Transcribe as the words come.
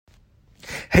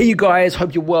Hey, you guys,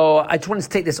 hope you're well. I just wanted to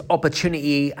take this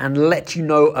opportunity and let you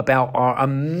know about our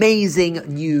amazing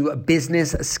new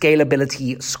business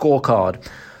scalability scorecard.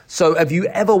 So have you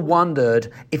ever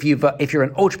wondered if you're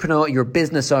an entrepreneur, you're a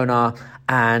business owner,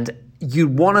 and you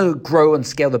want to grow and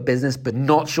scale the business, but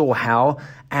not sure how,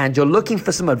 and you're looking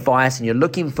for some advice and you're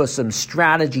looking for some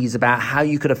strategies about how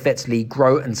you could effectively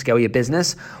grow and scale your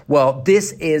business? Well,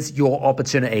 this is your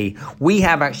opportunity. We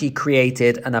have actually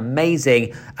created an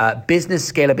amazing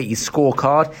business scalability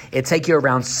scorecard. It'll take you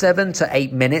around 7 to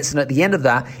 8 minutes. And at the end of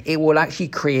that, it will actually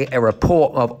create a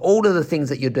report of all of the things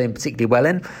that you're doing particularly well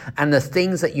in and the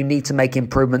things that you need to make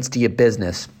improvements to your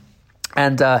business.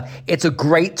 And it's a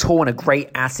great tool and a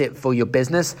great asset for your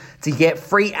business. To get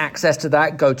free access to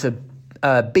that, go to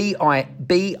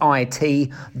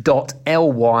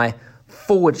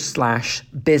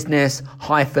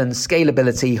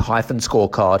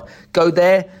bit.ly/business-scalability-scorecard. Go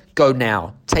there, go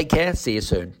now. Take care, see you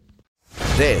soon.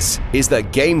 This is the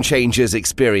Game Changers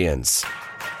Experience.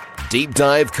 Deep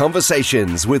dive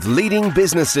conversations with leading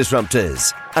business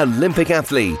disruptors, Olympic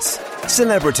athletes,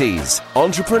 celebrities,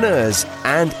 entrepreneurs,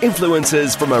 and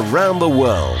influencers from around the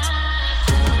world.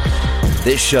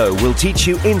 This show will teach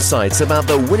you insights about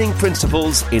the winning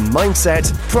principles in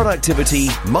mindset, productivity,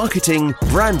 marketing,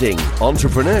 branding,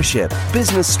 entrepreneurship,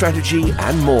 business strategy,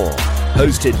 and more.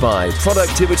 Hosted by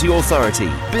Productivity Authority,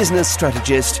 business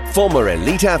strategist, former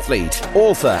elite athlete,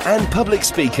 author, and public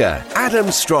speaker,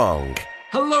 Adam Strong.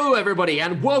 Hello, everybody,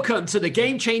 and welcome to the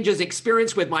Game Changers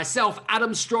Experience with myself,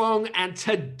 Adam Strong. And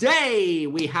today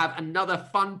we have another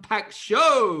fun-packed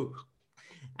show.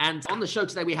 And on the show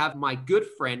today, we have my good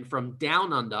friend from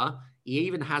Down Under. He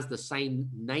even has the same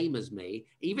name as me,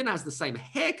 even has the same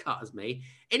haircut as me.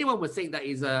 Anyone would think that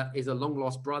he's a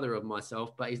long-lost brother of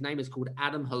myself, but his name is called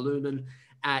Adam Halunan.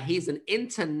 He's an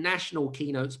international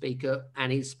keynote speaker,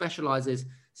 and he specializes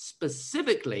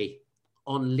specifically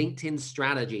on LinkedIn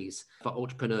strategies for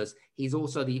entrepreneurs. He's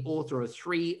also the author of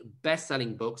 3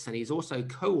 best-selling books, and he's also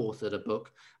co-authored a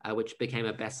book which became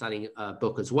a best-selling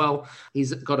book as well.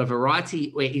 He's got a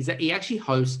variety where he actually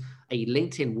hosts a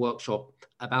LinkedIn workshop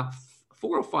about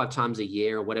 4 or 5 times a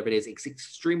year or whatever it is. It's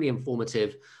extremely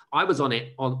informative. I was on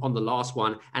it on the last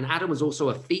one, and Adam was also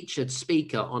a featured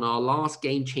speaker on our last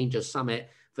Game Changer Summit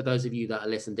for those of you that are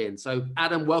listened in. So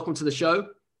Adam, welcome to the show.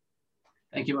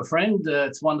 Thank you, my friend.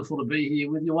 It's wonderful to be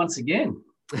here with you once again.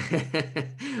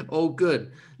 All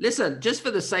good. Listen, just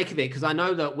for the sake of it, because I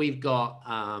know that we've got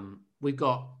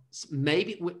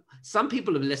maybe some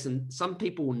people have listened, some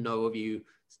people know of you,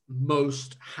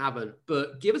 most haven't.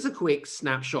 But give us a quick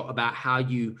snapshot about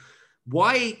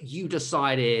why you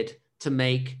decided to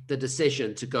make the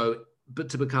decision to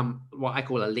become what I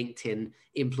call a LinkedIn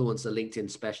influencer, LinkedIn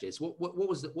specialist. What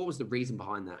was the reason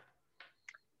behind that?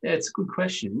 Yeah, it's a good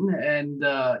question. And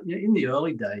in the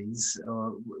early days,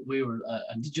 we were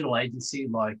a digital agency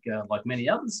like many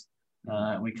others.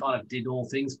 We kind of did all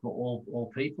things for all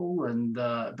people. And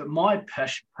but my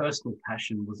personal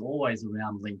passion was always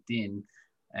around LinkedIn.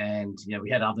 And we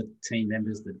had other team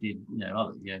members that did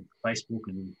Facebook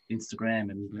and Instagram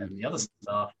and the other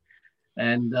stuff.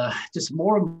 And just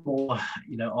more and more,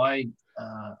 I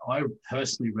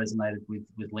personally resonated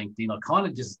with LinkedIn. I kind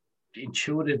of just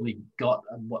intuitively got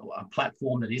a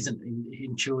platform that isn't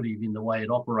intuitive in the way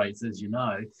it operates, as you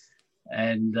know.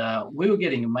 And we were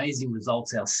getting amazing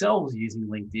results ourselves using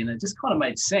LinkedIn. It just kind of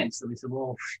made sense that we said,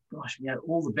 well, gosh,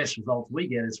 all the best results we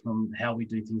get is from how we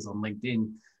do things on LinkedIn. It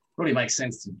really makes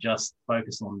sense to just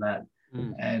focus on that.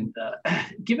 And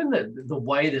given the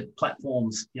way that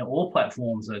platforms, all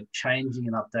platforms are changing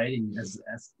and updating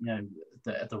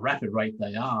at the rapid rate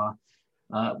they are,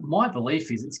 my belief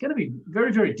is it's going to be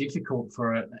very, very difficult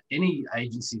for any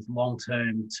agencies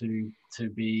long-term to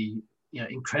be,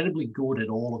 incredibly good at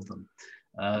all of them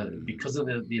because of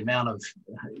the amount of,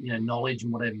 knowledge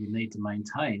and whatever you need to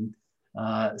maintain.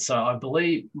 So I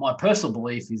believe, my personal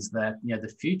belief is that, the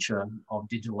future of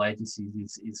digital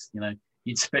agencies is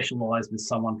you'd specialize with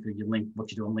someone for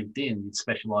what you do on LinkedIn. You'd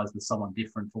specialize with someone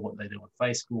different for what they do on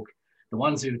Facebook. The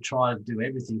ones who try to do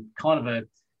everything kind of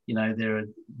they're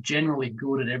generally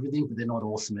good at everything, but they're not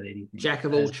awesome at anything. Jack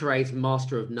of all trades,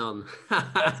 master of none.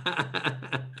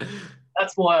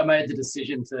 That's why I made the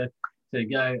decision to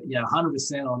go,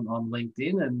 100% on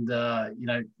LinkedIn, and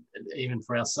even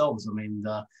for ourselves. I mean,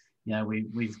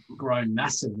 we've grown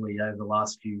massively over the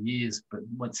last few years,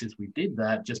 but since we did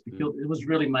that, just because it was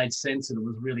really made sense and it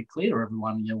was really clear to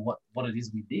everyone, what it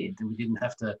is we did, and we didn't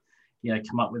have to,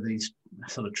 come up with these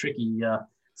sort of tricky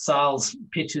sales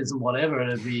pitches and whatever.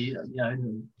 It'd be,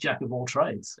 jack of all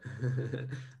trades.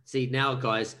 See, now,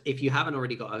 guys, if you haven't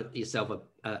already got yourself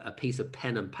a piece of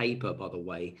pen and paper, by the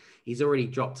way, he's already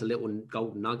dropped a little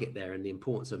golden nugget there in the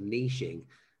importance of niching.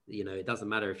 You know, it doesn't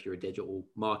matter if you're a digital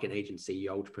marketing agency,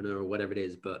 entrepreneur, or whatever it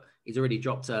is, but he's already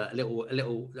dropped a little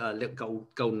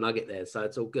golden nugget there. So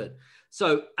it's all good.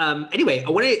 So anyway,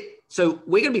 so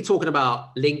we're going to be talking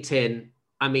about LinkedIn.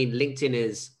 I mean, LinkedIn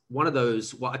is one of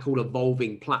those, what I call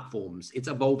evolving platforms. It's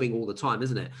evolving all the time,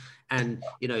 isn't it? And,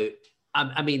 you know,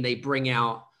 I mean, they bring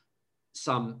out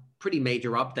some pretty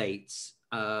major updates.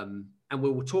 And we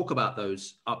will talk about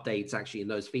those updates actually, and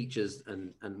those features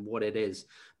and what it is.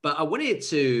 But I wanted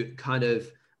to kind of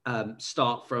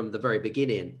start from the very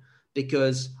beginning,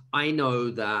 because I know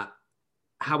that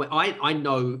I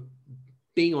know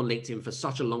being on LinkedIn for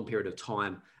such a long period of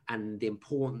time, and the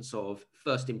importance of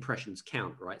first impressions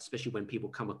count, right? Especially when people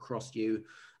come across you,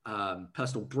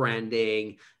 personal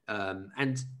branding,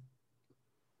 and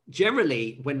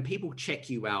generally when people check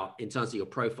you out in terms of your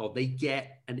profile, they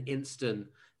get an instant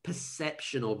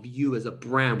perception of you as a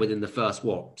brand within the first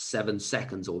 7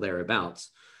 seconds or thereabouts.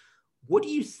 What do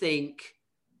you think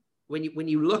when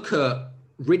you look at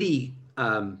really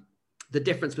the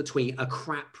difference between a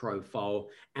crap profile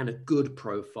and a good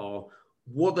profile?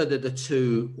 What are the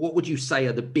two? What would you say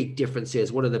are the big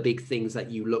differences? What are the big things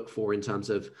that you look for in terms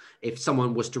of if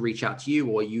someone was to reach out to you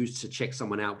or you to check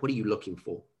someone out? What are you looking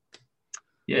for?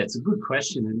 Yeah, it's a good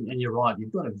question, and you're right.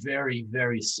 You've got a very,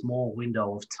 very small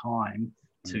window of time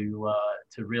to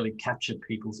really capture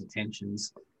people's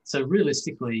attentions. So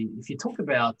realistically, if you talk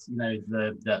about the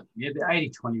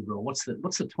 80-20 rule, what's the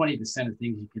 20% of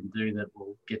things you can do that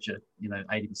will get you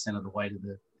 80% of the way to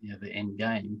the end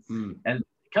game, and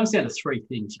it comes down to three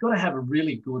things. You've got to have a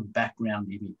really good background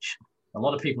image. A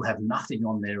lot of people have nothing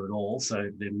on there at all, so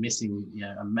they're missing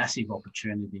a massive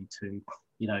opportunity to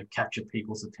capture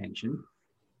people's attention.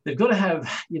 They've got to have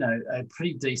a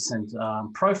pretty decent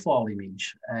profile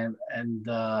image, and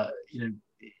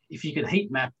if you could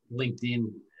heat map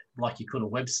LinkedIn like you could a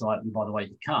website, and by the way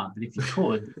you can't, but if you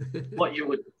could,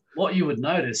 what you would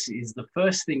notice is the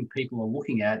first thing people are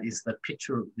looking at is the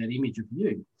picture, that image of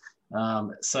you.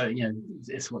 So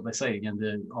it's what they say again: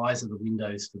 the eyes are the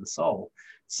windows to the soul.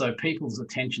 So people's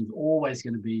attention's always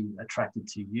going to be attracted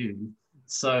to you.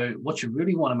 So what you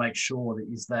really want to make sure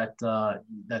is that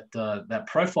that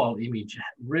profile image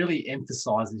really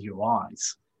emphasizes your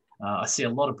eyes. I see a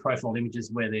lot of profile images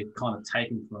where they're kind of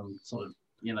taken from sort of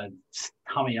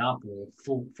tummy up or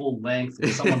full length, or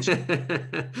someone's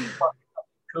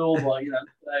cool by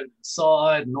over the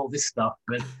side and all this stuff.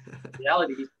 But the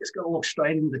reality is you just got to look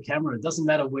straight into the camera. It doesn't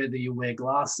matter whether you wear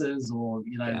glasses or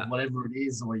whatever it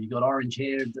is, or you got orange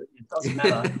hair. It doesn't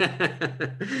matter.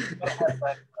 You've got to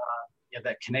have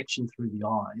that connection through the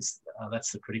eyes.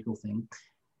 That's the critical thing.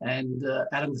 And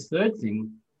Adam, the third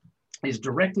thing is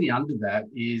directly under that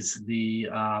is the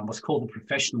what's called the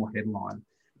professional headline.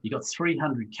 You've got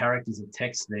 300 characters of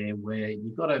text there where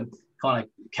you've got to kind of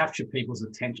capture people's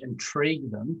attention, intrigue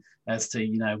them as to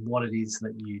what it is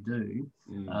that you do,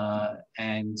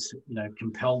 and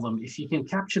compel them. If you can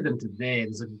capture them to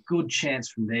there's a good chance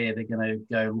from there they're going to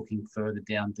go looking further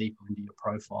down, deeper into your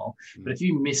profile. But if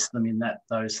you miss them in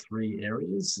those three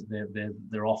areas,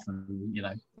 they're often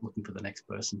looking for the next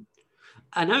person.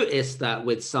 I noticed that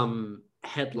with some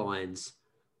headlines,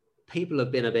 people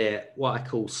have been a bit what I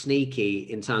call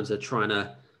sneaky in terms of trying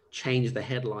to change the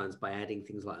headlines by adding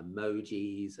things like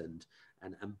emojis and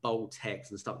bold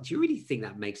text and stuff. Do you really think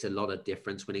that makes a lot of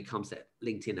difference when it comes to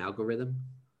LinkedIn algorithm?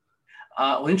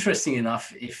 Well, interesting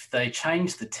enough, if they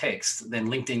change the text, then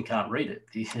LinkedIn can't read it.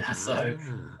 So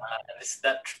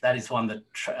that is one that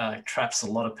traps a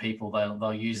lot of people.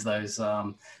 They'll use those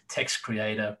text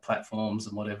creator platforms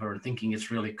and whatever, and thinking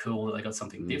it's really cool that they got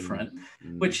something different.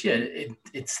 Which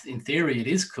it's in theory it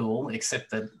is cool,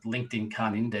 except that LinkedIn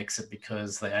can't index it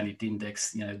because they only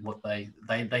index what they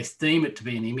deem it to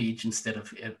be an image instead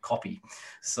of a copy.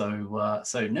 So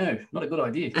no, not a good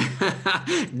idea.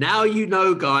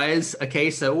 Now guys.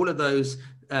 Okay, so all of those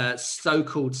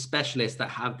so-called specialists that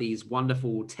have these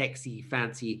wonderful, texty,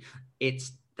 fancy,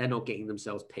 they're not getting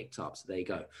themselves picked up. So there you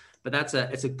go. But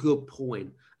it's a good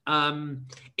point.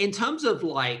 In terms of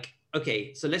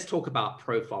okay, so let's talk about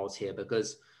profiles here,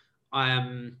 because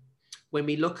when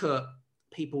we look at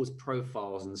people's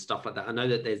profiles and stuff like that, I know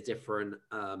that there's different,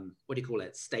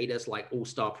 status, like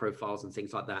all-star profiles and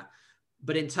things like that.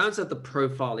 But in terms of the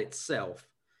profile itself,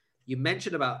 you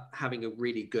mentioned about having a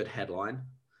really good headline,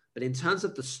 but in terms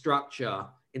of the structure,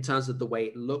 in terms of the way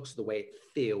it looks, the way it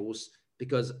feels,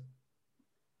 because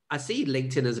I see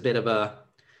LinkedIn as a bit of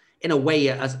in a way,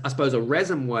 as I suppose, a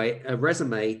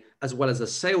resume, as well as a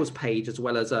sales page, as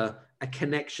well as a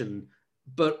connection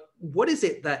But what is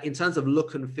it that, in terms of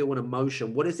look and feel and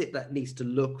emotion, what is it that needs to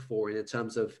look for in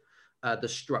terms of the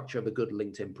structure of a good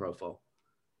LinkedIn profile?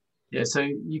 Yeah, so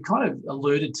you kind of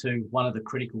alluded to one of the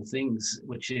critical things,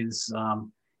 which is,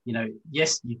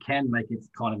 yes, you can make it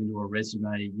kind of into a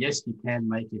resume. Yes, you can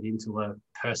make it into a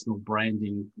personal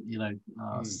branding,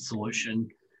 solution.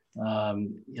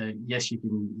 Yes, you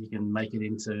can make it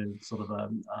into sort of a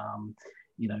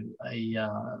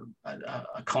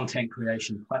content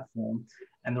creation platform.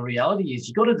 And the reality is,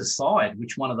 you've got to decide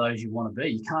which one of those you want to be.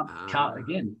 You can't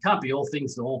be all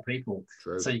things to all people.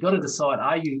 True. So you've got to decide: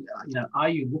 are you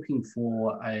looking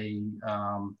for a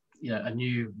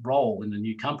new role in a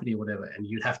new company or whatever, and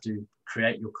you'd have to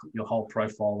create your whole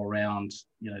profile around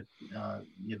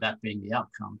that being the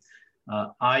outcome.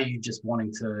 Are you just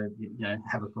wanting to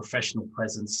have a professional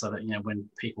presence so that when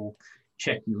people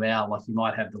check you out, like you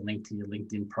might have the link to your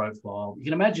LinkedIn profile. You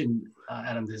can imagine,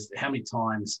 Adam, there's how many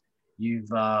times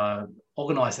you've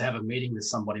organized to have a meeting with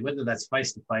somebody, whether that's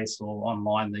face-to-face or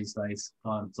online these days,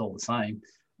 it's all the same.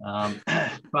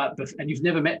 But you've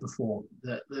never met before.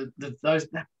 Those,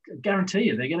 I guarantee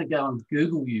you, they're going to go and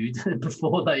Google you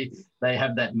before they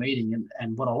have that meeting.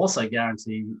 And what I'll also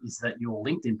guarantee is that your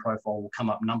LinkedIn profile will come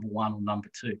up number 1 or number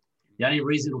 2. The only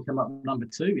reason it'll come up number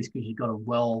 2 is because you've got a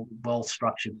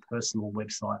well-structured personal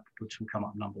website, which will come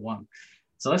up number 1.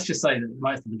 So let's just say that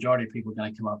the majority of people are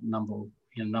going to come up number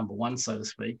 1, so to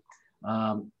speak.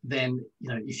 Then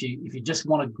if you just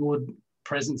want a good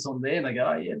presence on there, and they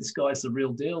go, oh yeah, this guy's the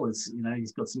real deal.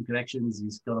 He's got some connections,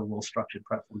 he's got a well-structured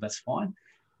platform. That's fine.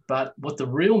 But what the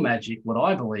real magic, what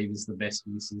I believe is the best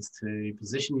use, is to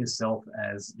position yourself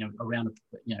as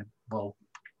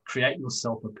create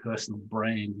yourself a personal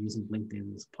brand using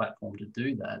LinkedIn as a platform to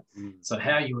do that. So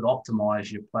how you would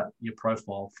optimize your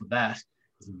profile for that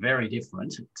is very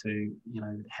different to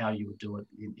how you would do it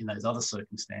in those other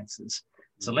circumstances.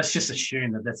 So let's just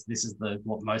assume that this is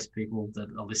what most people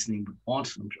that are listening would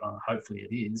want, and hopefully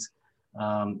it is.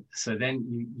 So then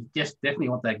you definitely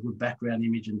want that good background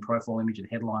image and profile image and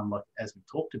headline, like as we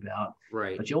talked about.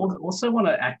 Right. But you also want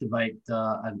to activate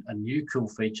a new cool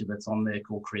feature that's on there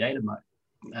called Creator Mode.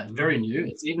 Very new.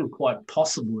 It's even quite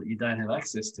possible that you don't have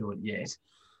access to it yet,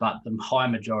 but the high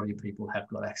majority of people have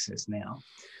got access now.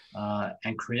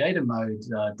 And Creator Mode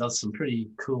does some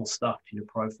pretty cool stuff to your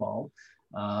profile,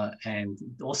 and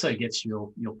also gets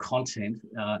your content.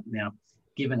 Now,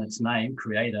 given its name,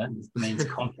 Creator, it means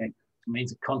content. It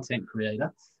means a content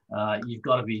creator. You've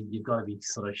got to be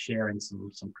sort of sharing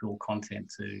some cool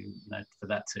content for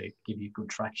that to give you good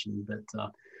traction.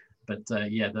 But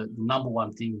the number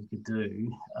one thing you could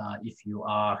do if you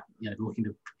are looking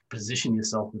to position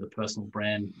yourself with a personal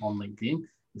brand on LinkedIn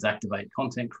is activate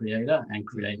Content Creator and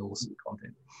create awesome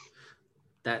content.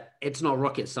 That it's not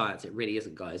rocket science. It really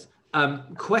isn't, guys.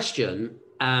 Question.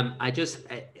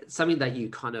 Something that you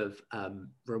kind of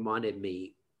reminded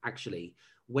me, actually,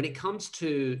 when it comes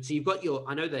to, so you've got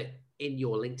I know that in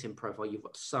your LinkedIn profile, you've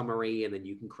got summary, and then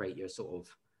you can create your sort of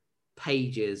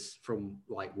pages from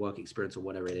like work experience or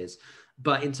whatever it is.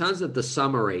 But in terms of the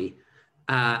summary,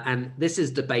 and this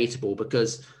is debatable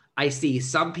because I see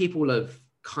some people have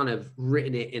kind of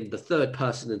written it in the third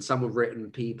person, and some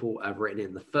people have written it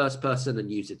in the first person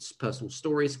and used its personal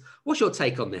stories. What's your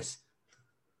take on this?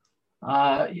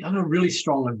 I have a really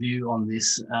strong view on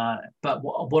this, but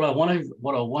what I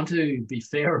want to be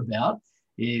fair about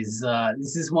is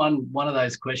this is one of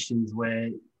those questions where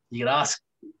you could ask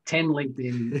 10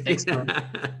 LinkedIn experts, 11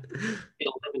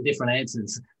 different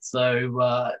answers. So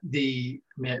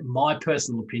my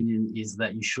personal opinion is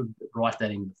that you should write that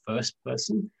in the first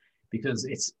person, because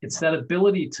it's that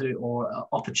ability to, or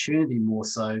opportunity more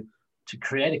so, to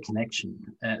create a connection.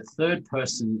 Third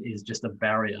person is just a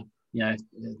barrier.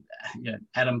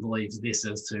 Adam believes this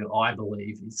as to I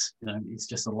believe. It's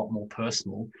just a lot more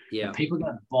personal. Yeah. And people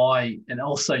don't buy, and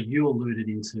also you alluded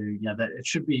into, that it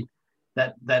should be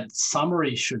that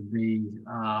summary should be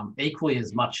equally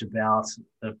as much about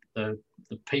the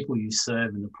people you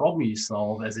serve and the problem you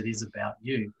solve as it is about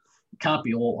you. It can't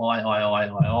be all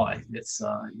I. It's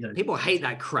people hate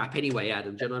that crap anyway,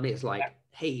 Adam. Do you know what I mean? It's like,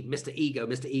 hey, Mr.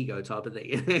 Ego type of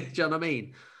thing. Do you know what I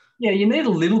mean? Yeah, you need a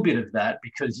little bit of that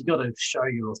because you've got to show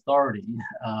your authority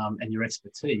and your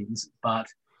expertise, but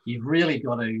you've really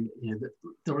got to,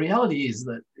 the reality is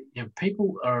that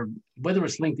people are, whether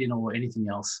it's LinkedIn or anything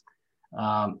else,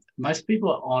 most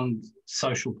people are on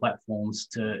social platforms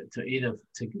to either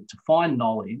to find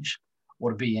knowledge or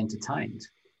to be entertained.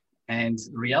 And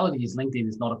the reality is LinkedIn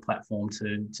is not a platform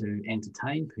to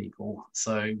entertain people.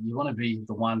 So you want to be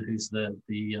the one who's the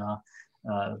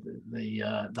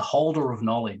holder of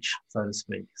knowledge, so to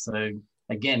speak. So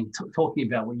again, talking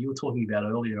about what you were talking about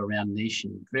earlier around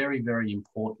niching, very, very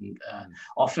important.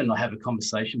 Often I have a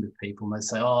conversation with people and they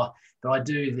say, oh, but I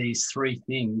do these 3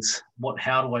 things.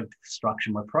 How do I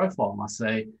structure my profile? And I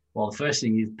say, well, the first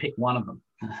thing is pick one of them.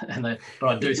 But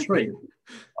I do 3.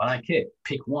 I don't care.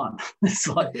 Pick one. It's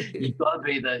like you've got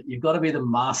to be the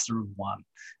master of one.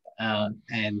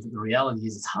 And the reality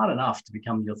is, it's hard enough to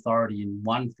become the authority in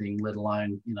one thing, let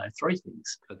alone 3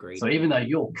 things. Agreed. So even though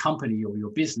your company or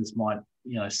your business might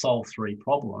solve 3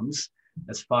 problems,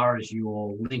 as far as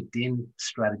your LinkedIn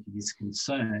strategy is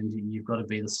concerned, you've got to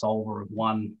be the solver of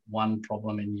one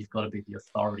problem, and you've got to be the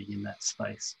authority in that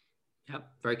space. Yep,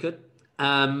 very good.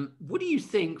 What do you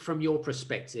think from your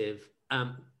perspective?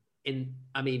 In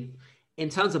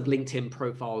terms of LinkedIn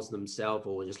profiles themselves,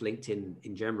 or just LinkedIn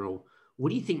in general, what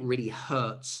do you think really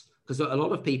hurts? Because a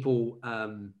lot of people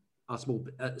are small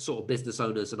sort of business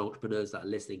owners and entrepreneurs that are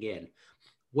listening in.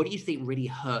 What do you think really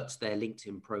hurts their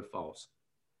LinkedIn profiles?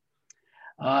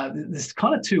 There's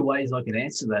kind of 2 ways I could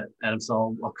answer that, Adam.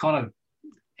 So I'll kind of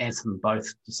answer them both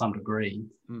to some degree.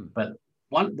 But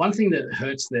one thing that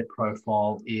hurts their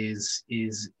profile is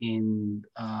in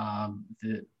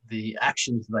the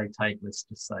actions they take. Let's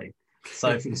just say.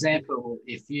 So, for example,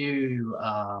 if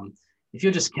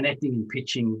you're just connecting and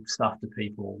pitching stuff to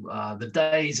people, the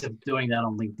days of doing that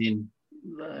on LinkedIn,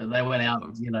 they went out,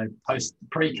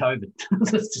 pre-COVID.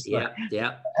 That's just a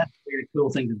very cool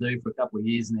thing to do for a couple of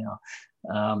years now.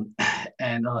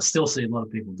 And I still see a lot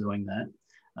of people doing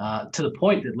that, to the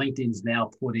point that LinkedIn's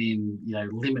now put in,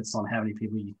 limits on how many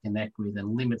people you connect with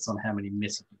and limits on how many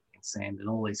messages you can send and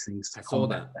all these things to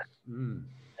combat that. And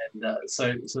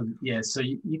so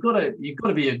you've got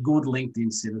to be a good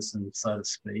LinkedIn citizen, so to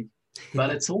speak. But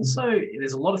it's also,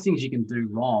 there's a lot of things you can do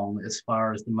wrong as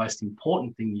far as the most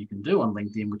important thing you can do on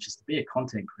LinkedIn, which is to be a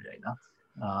content creator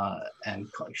and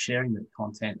sharing that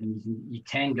content. And you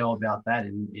can go about that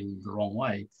in the wrong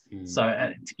way. So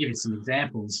to give you some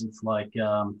examples, it's like,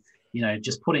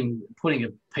 just putting a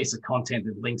piece of content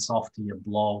that links off to your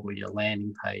blog or your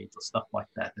landing page or stuff like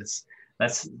that.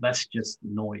 That's just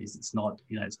noise. It's not,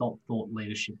 it's not thought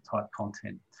leadership type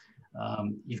content.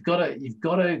 You've got to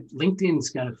LinkedIn's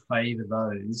going to favor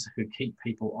those who keep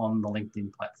people on the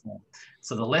LinkedIn platform.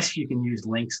 So the less you can use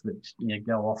links that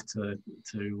go off to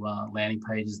landing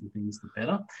pages and things, the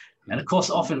better. And of course,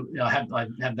 often I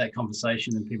have that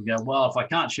conversation and people go, well, if I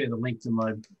can't share the link to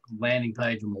my landing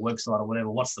page or my website or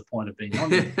whatever, what's the point of being on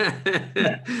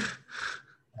there?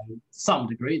 To some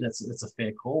degree, that's a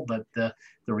fair call, but the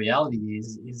reality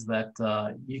is that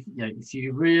if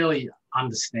you really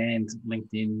understand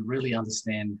LinkedIn, really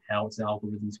understand how its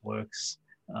algorithms works,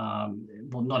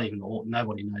 well, not even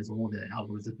nobody knows all the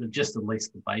algorithms, but just at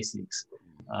least the basics.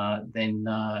 Then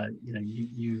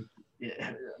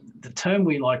the term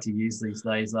we like to use these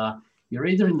days are, you're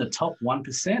either in the top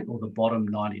 1% or the bottom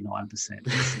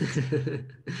 99%.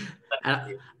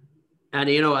 And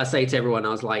I say to everyone, I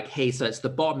was like, hey, so it's the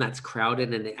bottom that's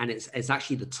crowded, and it's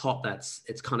actually the top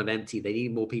it's kind of empty. They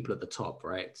need more people at the top,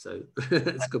 right? So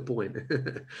that's a good point.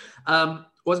 I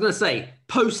was going to say,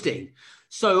 posting.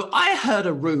 So I heard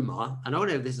a rumor, and I don't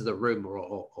know if this is a rumor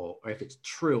or if it's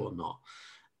true or not,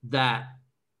 that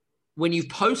when you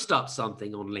post up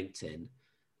something on LinkedIn,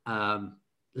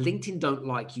 LinkedIn don't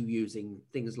like you using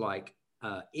things like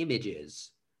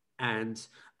images. And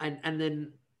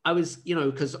then I was,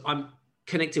 because I'm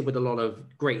connected with a lot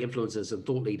of great influencers and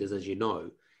thought leaders, as you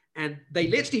know, and they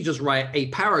literally just write a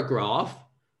paragraph,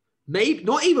 maybe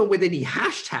not even with any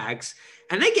hashtags,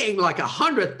 and they're getting like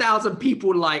 100,000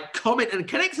 people like comment and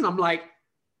connect, and I'm like,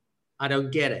 I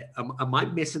don't get it. Am I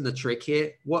missing the trick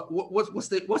here? What's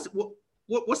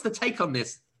the take on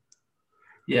this?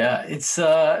 Yeah, it's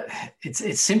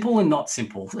simple and not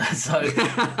simple. So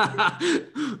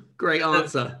great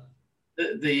answer.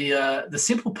 The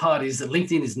simple part is that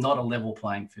LinkedIn is not a level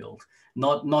playing field.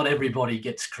 Not everybody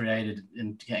gets created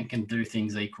and can do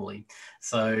things equally.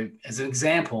 So as an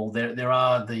example, there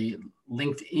are the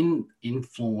LinkedIn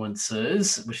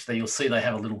influencers, which you'll see they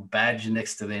have a little badge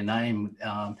next to their name.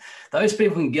 Those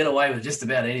people can get away with just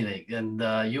about anything,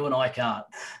 and you and I can't.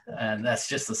 And that's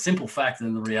just a simple fact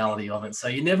and the reality of it. So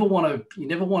you never want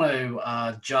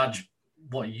to judge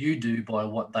what you do by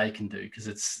what they can do, because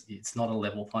it's not a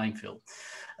level playing field.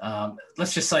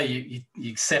 Let's just say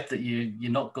you accept that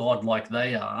you're not God like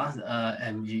they are,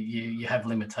 and you have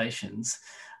limitations.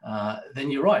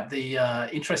 Then you're right.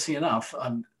 Interesting enough,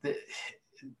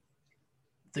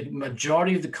 the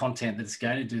majority of the content that's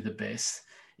going to do the best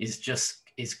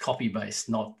is copy based,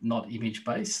 not image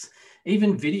based.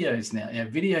 even videos now.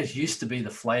 Videos used to be the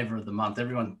flavor of the month.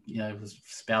 Everyone, was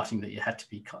spouting that you had to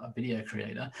be a video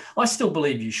creator. I still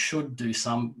believe you should do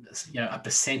some, a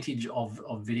percentage of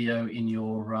video in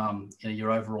your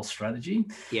overall strategy.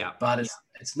 Yeah. But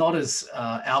it's not as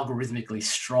algorithmically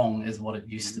strong as what it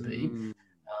used to be.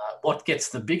 What gets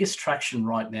the biggest traction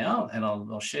right now, and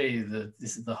I'll share you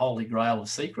this is the holy grail of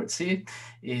secrets here,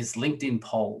 is LinkedIn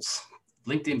polls.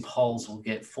 LinkedIn polls will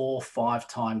get 4 or 5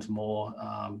 times more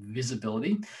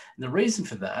visibility. And the reason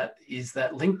for that is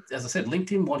that, as I said,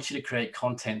 LinkedIn wants you to create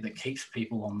content that keeps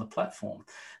people on the platform.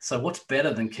 So what's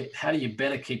better than, how do you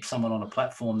better keep someone on a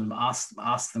platform than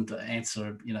ask them to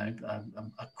answer,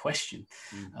 a question?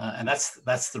 And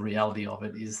that's the reality of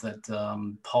it, is that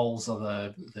polls are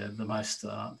the most,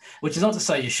 which is not to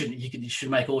say you should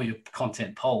make all your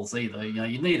content polls either.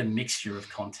 You need a mixture of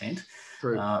content.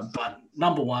 But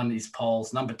number 1 is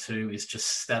polls. Number 2 is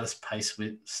just status post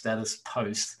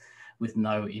with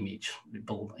no image.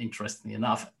 Interestingly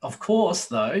enough, of course,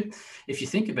 though, if you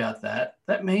think about that,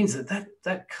 that means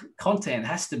that content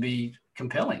has to be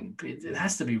compelling. It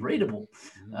has to be readable,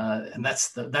 and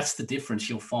that's the difference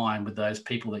you'll find with those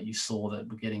people that you saw that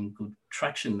were getting good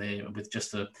traction there with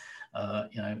just a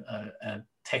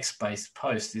text-based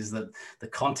post, is that the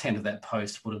content of that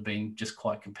post would have been just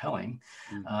quite compelling.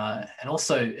 And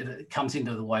also it comes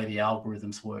into the way the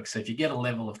algorithms work. So if you get a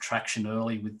level of traction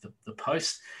early with the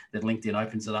post, then LinkedIn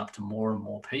opens it up to more and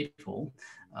more people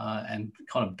and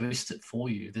kind of boost it for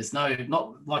you. There's not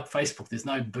like Facebook, there's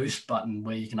no boost button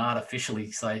where you can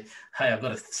artificially say, hey, I've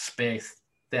got a spare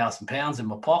 £1,000 in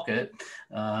my pocket.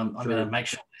 I'm going to make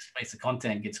sure this piece of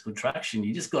content gets good traction.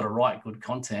 You just got to write good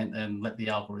content and let the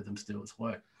algorithms do its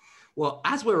work. Well,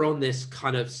 as we're on this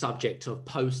kind of subject of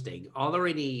posting,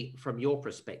 from your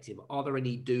perspective, are there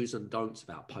any do's and don'ts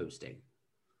about posting?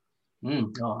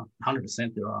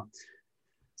 100% there are.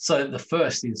 So the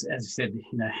first is, as I said,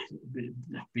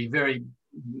 be very,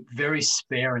 very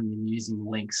sparing in using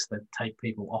links that take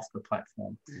people off the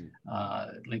platform.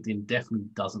 LinkedIn definitely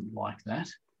doesn't like that.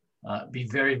 Be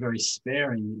very, very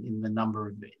sparing in the number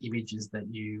of images that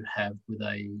you have with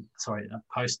a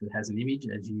post that has an image,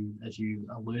 as you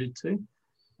alluded to.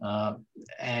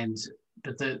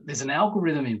 But there's an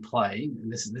algorithm in play,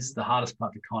 and this is the hardest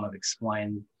part to kind of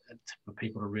explain for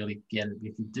people to really get it.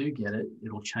 If you do get it,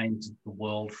 it'll change the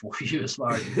world for you as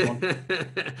far as you want.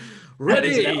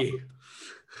 Ready.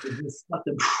 It's like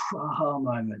the aha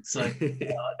moment. So,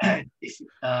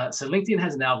 so LinkedIn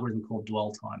has an algorithm called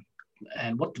dwell time,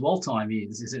 and what dwell time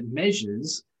is it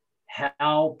measures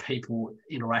how people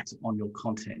interact on your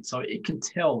content. So it can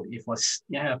tell if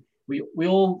we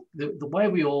all the way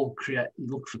we all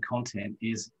look for content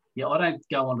is. I don't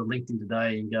go onto LinkedIn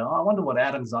today and go, I wonder what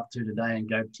Adam's up to today, and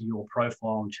go to your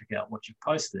profile and check out what you've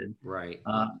posted. Right.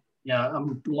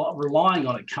 I'm relying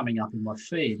on it coming up in my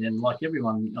feed. And like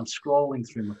everyone, I'm scrolling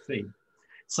through my feed.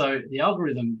 So the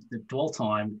algorithm, the dwell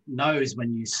time, knows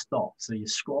when you stop. So you're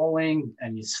scrolling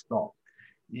and you stop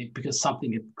because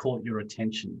something had caught your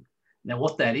attention. Now,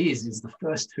 what that is the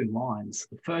first 2 lines.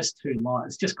 The first 2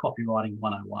 lines, just copywriting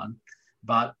 101,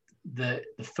 but the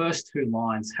first 2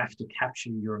 lines have to capture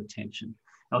your attention.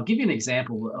 I'll give you an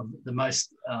example of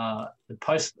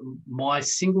my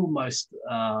single most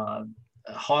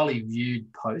highly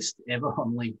viewed post ever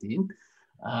on LinkedIn,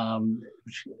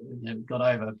 which got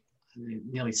over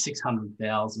nearly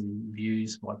 600,000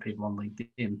 views by people on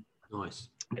LinkedIn. Nice.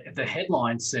 The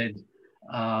headline said,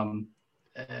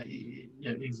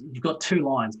 you've got 2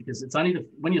 lines, because it's only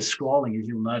when you're scrolling, as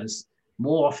you'll notice,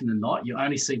 more often than not, you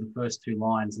only see the first 2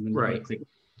 lines, and then you've got to click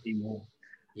see more.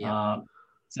 Yeah.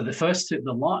 So the first 2,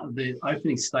 the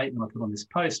opening statement I put on this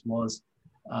post was,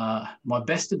 my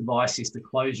best advice is to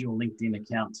close your LinkedIn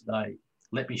account today.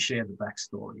 Let me share the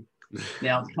backstory.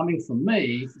 Now, coming from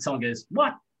me, someone goes,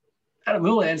 what? Adam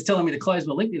Houlihan's telling me to close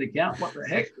my LinkedIn account. What the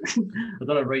heck? I've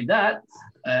got to read that.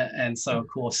 And so, of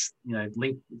course,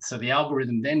 so the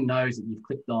algorithm then knows that you've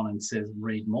clicked on and says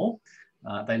read more.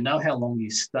 They know how long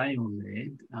you stay on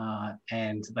there,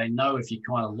 and they know if you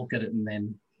kind of look at it and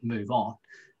then move on.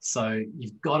 So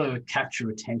you've got to capture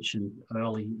attention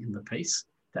early in the piece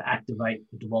to activate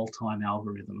the dwell time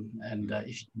algorithm. And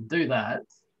if you can do that,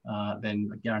 then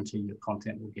I guarantee your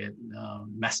content will get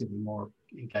massively more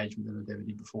engagement than it ever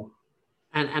did before.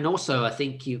 And also, I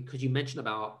think because you mentioned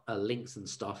about links and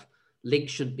stuff,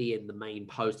 links shouldn't be in the main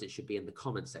post. It should be in the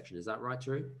comment section. Is that right,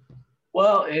 Drew?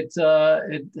 Well, it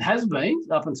has been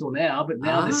up until now, but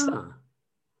now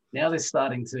they're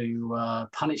starting to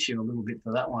punish you a little bit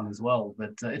for that one as well.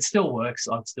 But it still works.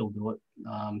 I'd still do it.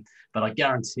 But I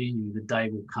guarantee you the day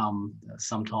will come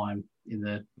sometime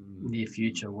the near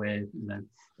future where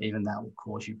even that will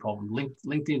cause you problems.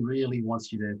 LinkedIn really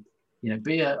wants you to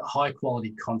be a high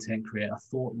quality content creator, a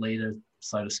thought leader,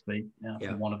 so to speak,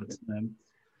 for want of a term.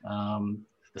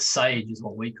 The sage is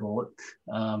what we call it.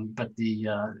 But the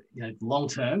long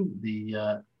term,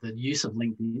 the use of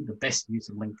LinkedIn, the best use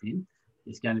of LinkedIn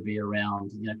is going to be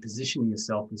around positioning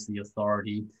yourself as the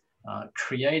authority,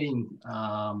 creating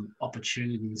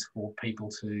opportunities for people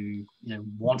to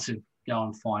want to go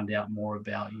and find out more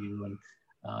about you and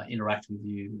interact with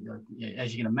you.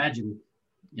 As you can imagine,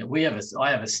 I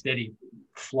have a steady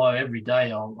flow every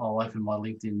day. I'll open my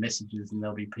LinkedIn messages and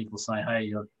there'll be people saying,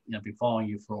 "Hey, I've been following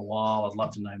you for a while. I'd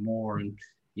love to know more," and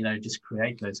just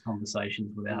create those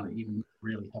conversations without even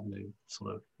really having to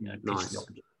sort of pitch the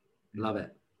opportunity. Love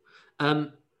it.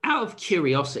 Out of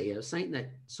curiosity, something that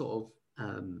sort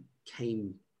of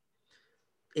came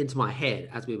into my head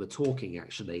as we were talking,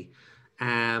 actually,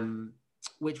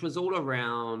 which was all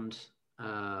around.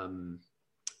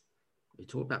 We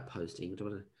talked about posting.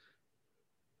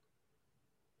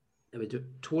 We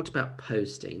talked about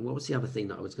posting. What was the other thing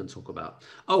that I was going to talk about?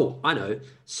 Oh, I know.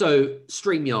 So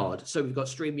StreamYard. So we've got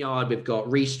StreamYard, we've got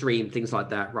Restream, things like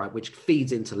that, right? Which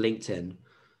feeds into LinkedIn.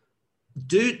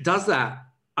 Is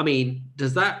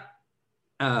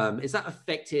that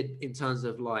affected in terms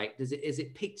of is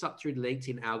it picked up through the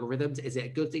LinkedIn algorithms? Is it a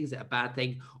good thing? Is it a bad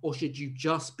thing? Or should you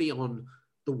just be on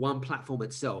the one platform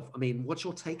itself? I mean, what's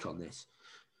your take on this?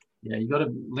 Yeah,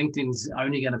 LinkedIn's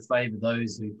only going to favor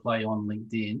those who play on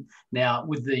LinkedIn. Now,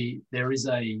 there is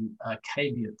a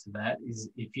caveat to that,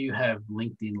 is if you have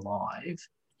LinkedIn Live,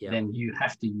 then you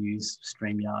have to use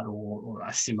StreamYard or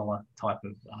a similar type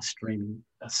of streaming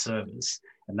service,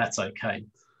 and that's okay,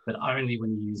 but only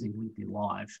when you're using LinkedIn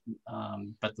Live.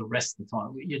 But the rest of the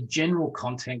time, your general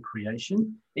content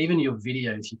creation, even your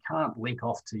videos, you can't link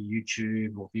off to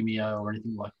YouTube or Vimeo or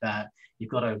anything like that. You've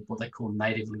got to, what they call,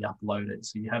 natively upload it.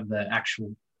 So you have the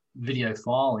actual video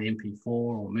file, the MP4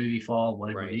 or movie file,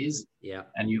 whatever it is,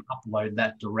 and you upload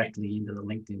that directly into the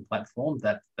LinkedIn platform.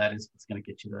 That is what's going to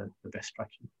get you the best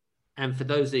traction. And for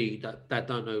those of you that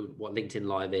don't know what LinkedIn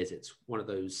Live is, it's one of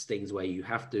those things where you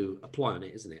have to apply on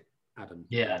it, isn't it, Adam?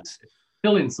 Yeah, it's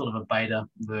still in sort of a beta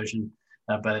version,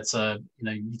 but it's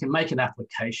you can make an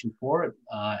application for it,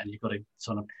 and you've got to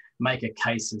sort of make a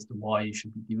case as to why you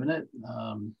should be given it.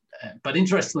 But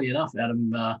interestingly enough,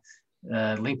 Adam,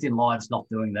 LinkedIn Live's not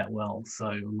doing that well, so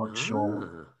I'm not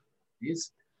sure it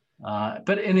is.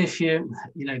 But if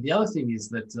the other thing is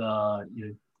that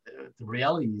the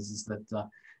reality is that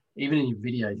even in your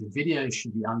videos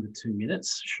should be under 2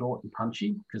 minutes, short and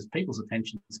punchy, because people's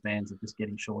attention spans are just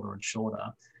getting shorter and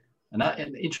shorter. And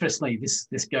interestingly, this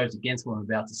goes against what I'm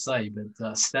about to say,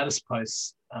 but status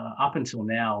posts up until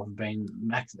now have been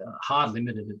hard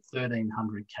limited at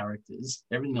 1,300 characters.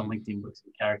 Everything on LinkedIn works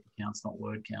in character counts, not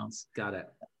word counts. Got it.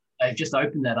 They've just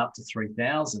opened that up to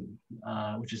 3,000,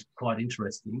 which is quite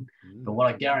interesting. But what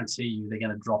I guarantee you they're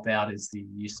going to drop out is the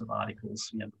use of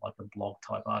articles, like a blog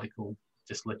type article,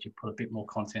 just let you put a bit more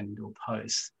content into a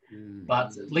post.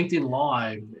 But LinkedIn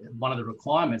Live, one of the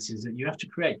requirements is that you have to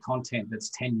create content that's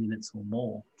 10 minutes or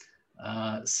more.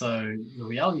 So the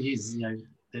reality is,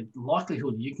 the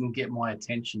likelihood you can get my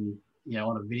attention,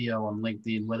 on a video on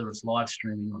LinkedIn, whether it's live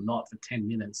streaming or not, for 10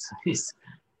 minutes is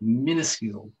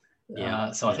minuscule.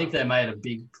 So I think they made a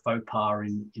big faux pas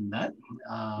in that.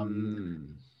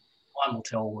 Time will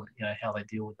tell, how they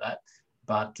deal with that.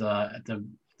 But at the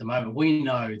moment, we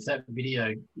know if that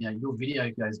video, your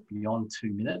video goes beyond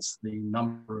 2 minutes, the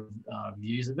number of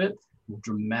views of it will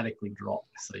dramatically drop.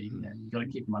 So you've got to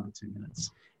keep them under 2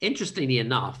 minutes. Interestingly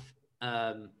enough,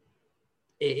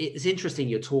 it's interesting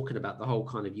you're talking about the whole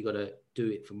kind of, you got to do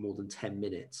it for more than 10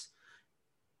 minutes.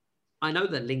 I know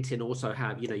that LinkedIn also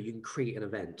have, you can create an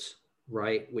event,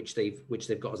 right? Which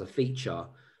they've got as a feature.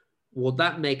 Will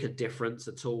that make a difference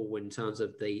at all in terms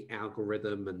of the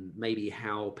algorithm and maybe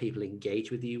how people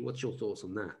engage with you? What's your thoughts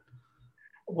on that?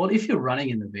 Well, if you're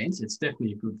running an event, it's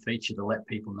definitely a good feature to let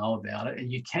people know about it, and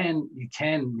you can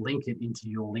link it into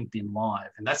your LinkedIn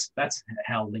Live, and that's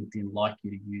how LinkedIn like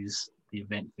you to use the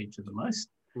event feature the most.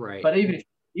 Right. But even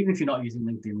if you're not using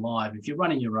LinkedIn Live, if you're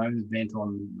running your own event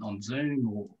on Zoom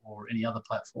or any other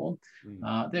platform,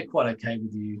 they're quite okay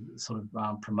with you sort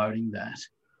of promoting that.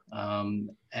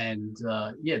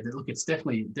 Look, it's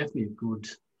definitely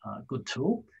a good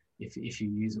tool if you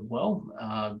use it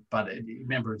well. But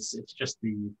remember, it's just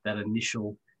that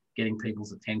initial getting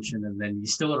people's attention, and then you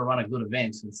still got to run a good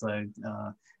event. And so,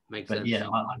 makes sense.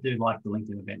 I do like the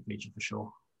LinkedIn event feature for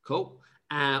sure. Cool.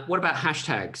 What about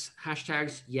hashtags?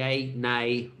 Hashtags, yay,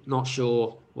 nay, not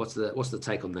sure. What's the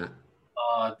take on that?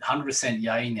 100%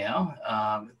 yay now.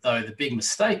 Though the big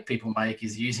mistake people make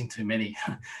is using too many.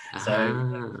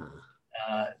 So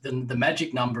the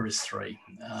magic number is 3.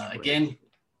 Again,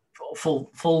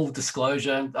 full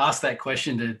disclosure, ask that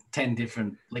question to 10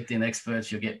 different LinkedIn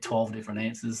experts, you'll get 12 different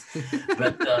answers.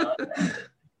 But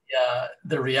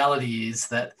the reality is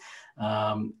that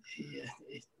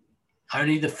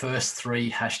only the first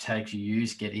 3 hashtags you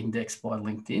use get indexed by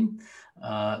LinkedIn.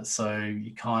 So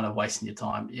you're kind of wasting your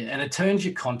time. And it turns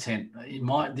your content, it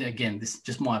might, again, this is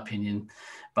just my opinion,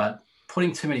 but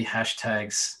putting too many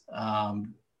hashtags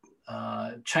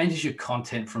changes your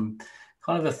content from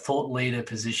kind of a thought leader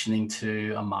positioning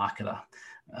to a marketer.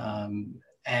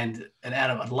 And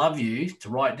Adam, I'd love you to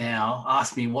right now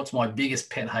ask me what's my biggest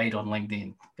pet hate on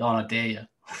LinkedIn. Go on, I dare you.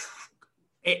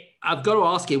 I've got to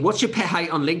ask you, what's your pet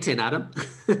hate on LinkedIn, Adam?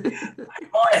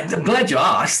 I'm glad you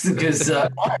asked, because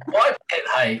my pet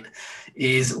hate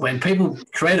is when people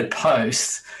create a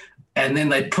post and then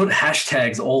they put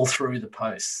hashtags all through the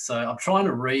post. So I'm trying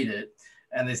to read it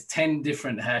and there's 10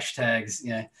 different hashtags,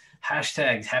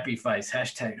 hashtags happy face,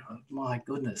 hashtag, oh, my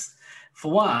goodness.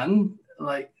 For one,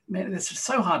 like, man, it's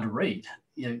so hard to read.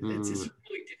 It's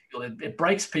really difficult. It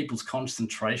breaks people's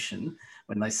concentration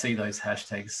when they see those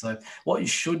hashtags. So what you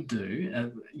should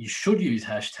do, you should use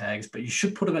hashtags, but you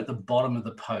should put them at the bottom of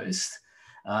the post.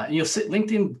 And you'll see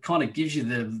LinkedIn kind of gives you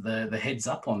the heads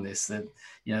up on this, that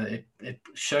it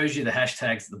shows you the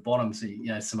hashtags at the bottom, so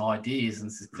some ideas,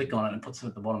 and says click on it and puts them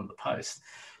at the bottom of the post.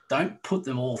 Don't put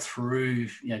them all through,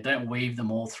 don't weave them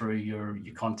all through your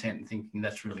content and thinking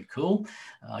that's really cool.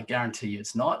 I guarantee you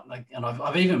it's not. And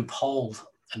I've even polled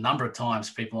a number of times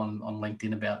people on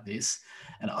LinkedIn about this,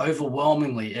 and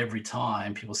overwhelmingly every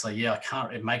time people say, yeah, I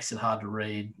can't, it makes it hard to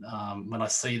read. When I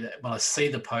see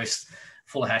the post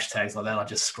full of hashtags like that, I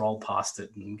just scroll past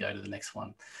it and go to the next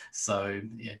one. So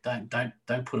yeah,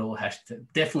 don't put all hashtags.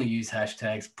 Definitely use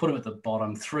hashtags. Put them at the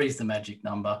bottom. 3 is the magic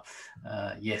number.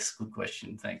 Yes, good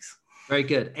question. Thanks. Very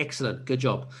good. Excellent. Good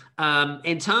job.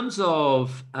 In terms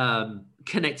of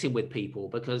connecting with people,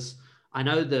 because I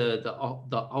know the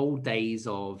old days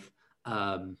of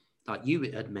like you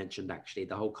had mentioned, actually,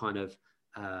 the whole kind of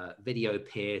video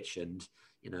pitch and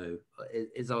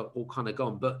is all kind of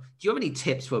gone. But do you have any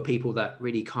tips for people that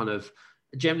really kind of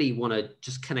generally want to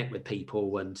just connect with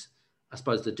people, and I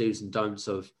suppose the do's and don'ts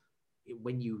of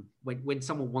when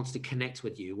someone wants to connect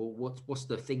with you? Well, what's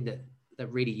the thing that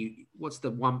really what's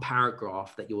the one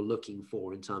paragraph that you're looking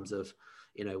for in terms of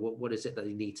what is it that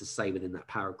you need to say within that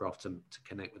paragraph to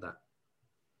connect with that?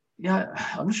 Yeah,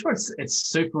 I'm sure it's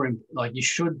super. Like, you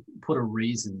should put a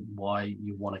reason why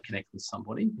you want to connect with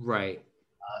somebody, right?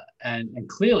 And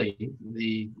clearly,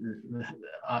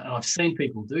 I've seen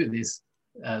people do this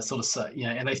sort of say,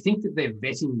 and they think that they're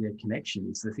vetting their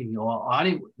connections. They're thinking,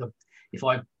 if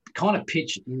I kind of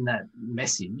pitch in that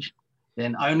message,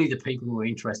 then only the people who are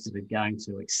interested are going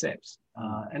to accept.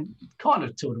 And kind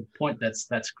of to a point,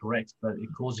 that's correct, but it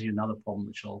causes you another problem,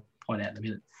 which I'll point out in a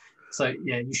minute. So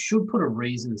yeah, you should put a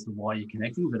reason as to why you're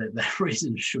connecting, but that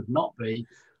reason should not be,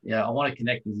 I want to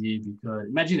connect with you because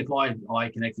imagine if I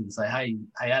connected and say, hey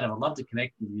Adam, I'd love to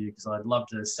connect with you because I'd love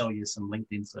to sell you some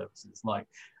LinkedIn services. Like,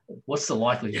 what's the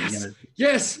likelihood you're going to?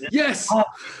 Yes.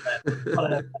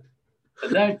 But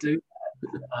don't do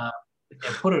that.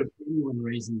 Put a genuine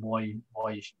reason why you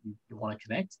want to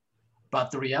connect. But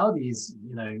the reality is,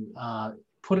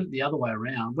 put it the other way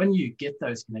around. When you get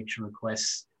those connection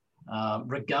requests,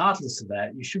 regardless of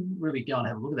that, you should really go and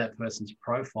have a look at that person's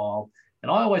profile. And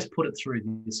I always put it through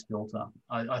this filter.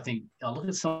 I think I'll look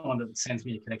at someone that sends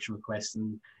me a connection request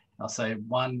and I'll say,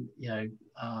 one,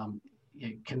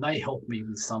 can they help me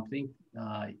with something?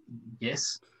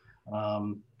 Yes.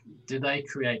 Do they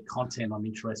create content I'm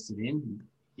interested in?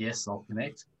 Yes, I'll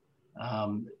connect.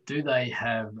 Do they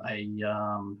have a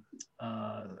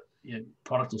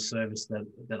product or service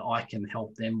that I can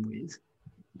help them with?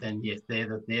 Then yes,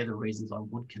 they're the reasons I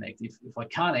would connect. If I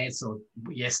can't answer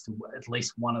yes to at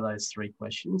least one of those 3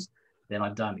 questions, then I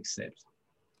don't accept.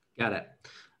 Got it.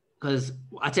 Because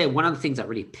I tell you, one of the things that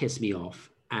really pissed me off,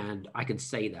 and I can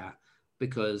say that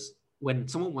because when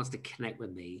someone wants to connect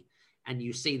with me and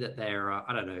you see that they're,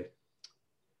 I don't know,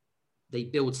 they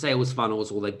build sales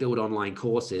funnels or they build online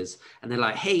courses and they're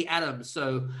like, hey, Adam,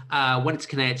 so wanted to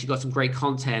connect, you got some great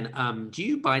content. Do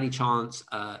you by any chance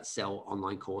sell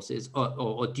online courses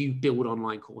or do you build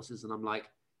online courses? And I'm like,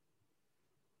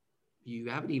 you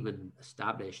haven't even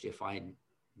established if I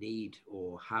need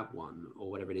or have one or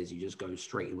whatever it is. You just go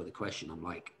straight in with a question. I'm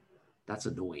like, that's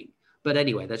annoying. But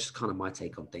anyway, that's just kind of my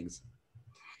take on things.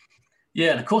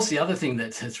 Yeah, and of course, the other thing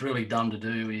that it's really dumb to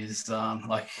do is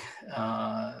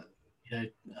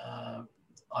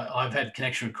I've had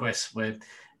connection requests where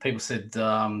people said,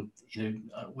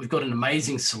 we've got an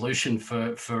amazing solution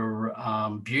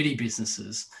for beauty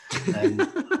businesses. And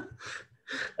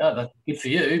oh, that's good for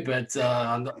you, but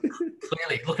I'm not,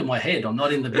 clearly, look at my head. I'm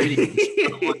not in the beauty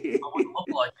industry. I wouldn't look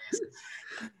like this.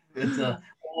 But,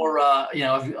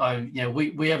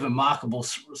 we have a marketable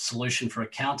solution for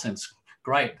accountants.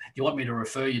 Great. Do you want me to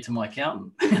refer you to my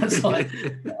accountant? It's like,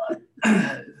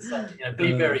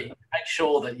 make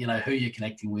sure that, who you're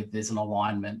connecting with, there's an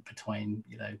alignment between,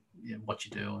 what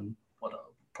you do and what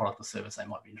product or service they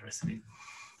might be interested in.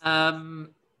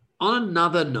 On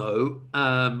another note,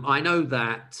 I know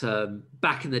that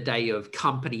back in the day of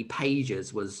company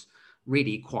pages was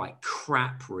really quite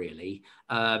crap, really.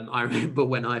 I remember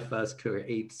when I first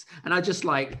created, and I just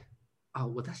like, oh,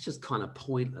 well, that's just kind of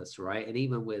pointless, right? And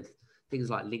even with things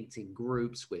like LinkedIn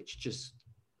groups, which just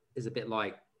is a bit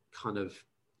like kind of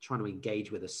trying to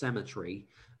engage with a cemetery.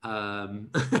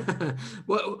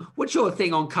 What's your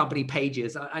thing on company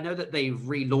pages? I know that they've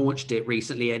relaunched it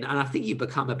recently, and I think you've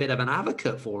become a bit of an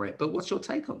advocate for it, but what's your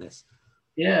take on this?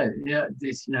 Yeah.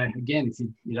 This, again, if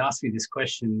you'd asked me this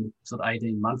question sort of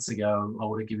 18 months ago, I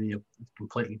would have given you a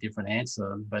completely different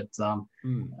answer. But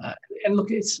and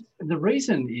look, it's the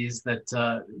reason is that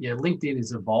LinkedIn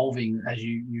is evolving, as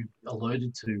you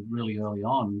alluded to really early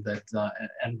on. That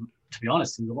and to be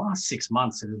honest, in the last 6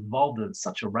 months, it evolved at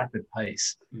such a rapid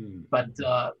pace. But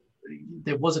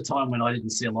there was a time when I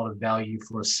didn't see a lot of value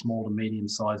for a small to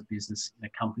medium-sized business in a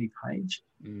company page,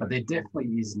 but there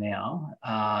definitely is now.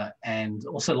 And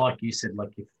also, like you said,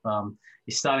 like if you're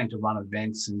starting to run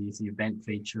events and use the event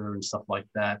feature and stuff like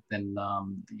that, then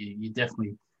you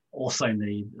definitely also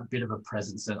need a bit of a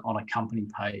presence on a company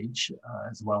page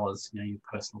as well as your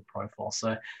personal profile.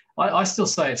 So I still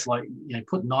say it's like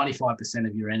put 95%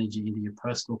 of your energy into your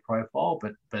personal profile,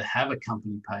 but have a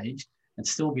company page and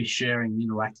still be sharing and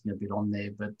interacting a bit on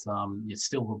there, but it's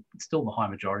still the high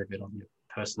majority of it on your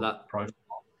personal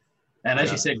profile. And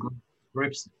as you said,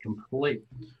 groups complete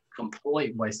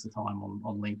waste of time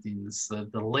on LinkedIn. It's the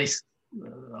least.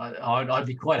 I'd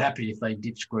be quite happy if they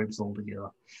ditch groups altogether.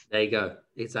 There you go.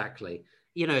 Exactly.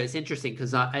 It's interesting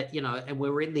because and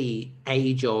we're in the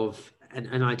age of,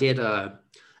 and I did a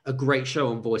great show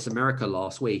on Voice America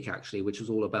last week, actually, which was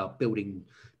all about building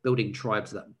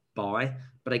tribes that buy.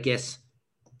 But I guess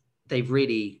they've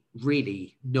really,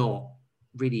 really not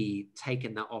really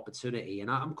taken that opportunity.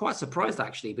 And I'm quite surprised,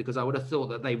 actually, because I would have thought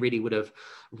that they really would have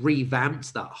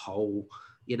revamped that whole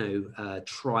LinkedIn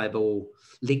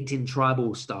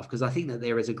tribal stuff, because I think that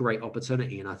there is a great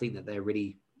opportunity, and I think that they're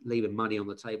really leaving money on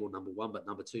the table, number one, but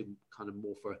number two, kind of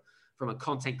more from a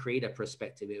content creator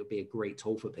perspective, it would be a great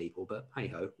tool for people, but hey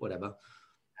ho, whatever.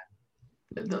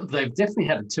 They've definitely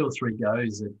had 2 or 3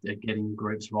 goes at getting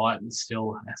groups right, and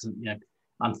still hasn't,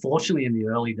 unfortunately, in the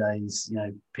early days,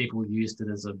 people used it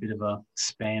as a bit of a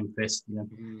spam fest.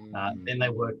 Then they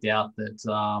worked out that,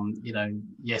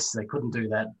 yes, they couldn't do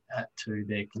that to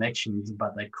their connections,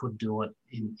 but they could do it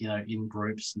in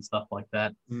groups and stuff like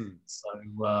that. So,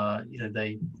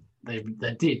 they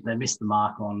missed the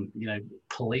mark on,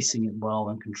 policing it well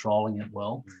and controlling it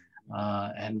well.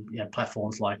 And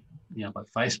platforms like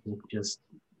Facebook just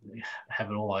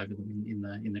have it all over them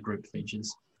in the group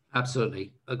features.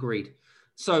 Absolutely. Agreed.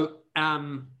 So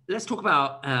let's talk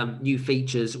about new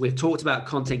features. We've talked about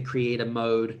content creator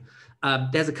mode.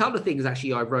 There's a couple of things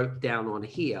actually I wrote down on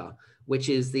here, which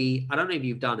is I don't know if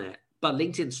you've done it, but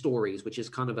LinkedIn stories, which is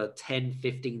kind of a 10,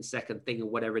 15 second thing or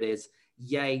whatever it is.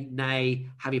 Yay, nay,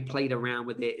 have you played around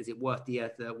with it? Is it worth the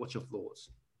effort? What's your thoughts?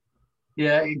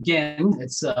 Yeah, again,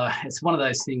 it's one of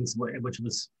those things which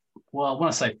was, well, when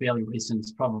I say fairly recent,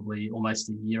 it's probably almost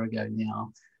a year ago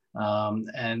now.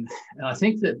 And I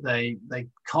think that they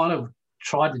kind of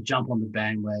tried to jump on the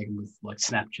bandwagon with like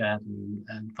Snapchat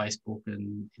and Facebook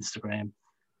and Instagram,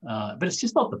 but it's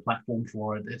just not the platform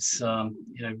for it. It's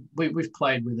we've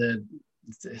played with it.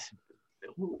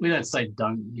 We don't say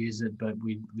don't use it, but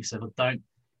we said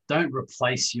don't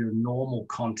replace your normal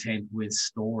content with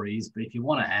stories. But if you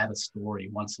want to add a story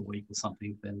once a week or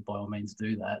something, then by all means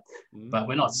do that. But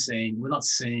we're not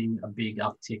seeing a big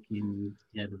uptick in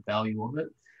the value of it.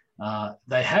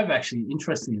 They have actually,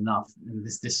 interestingly enough, and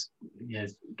this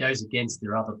goes against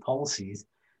their other policies.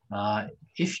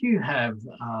 If you have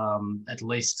at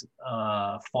least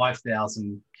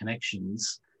 5,000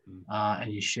 connections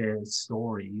and you share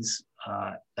stories,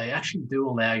 they actually do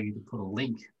allow you to put a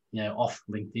link, off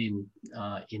LinkedIn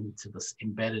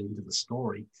embedded into the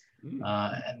story.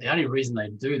 And the only reason they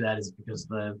do that is because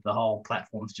the whole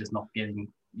platform's just not getting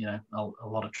a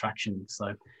lot of traction.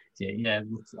 So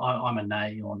I'm a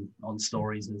nay on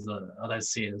stories. I don't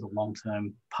see it as a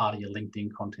long-term part of your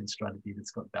LinkedIn content strategy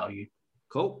that's got value.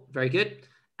 Cool. Very good.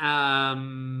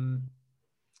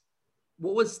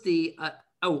 What was the,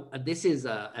 this is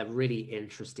a really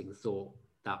interesting thought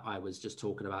that I was just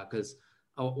talking about because,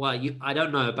 I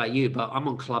don't know about you, but I'm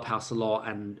on Clubhouse a lot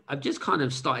and I've just kind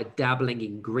of started dabbling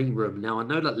in Green Room. Now I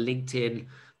know that LinkedIn,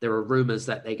 there are rumors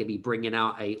that they're going to be bringing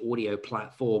out a audio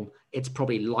platform. It's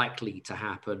probably likely to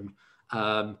happen.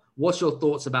 What's your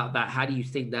thoughts about that? How do you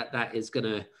think that is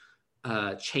going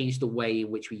to change the way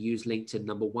in which we use LinkedIn,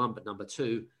 number one, but number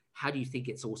two, how do you think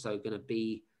it's also going to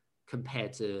be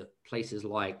compared to places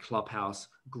like Clubhouse,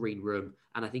 Green Room,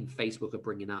 and I think Facebook are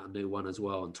bringing out a new one as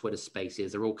well, and Twitter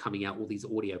Spaces. They're all coming out, all these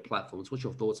audio platforms. What's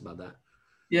your thoughts about that?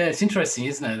 Yeah, it's interesting,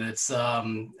 isn't it? It's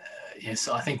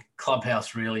so I think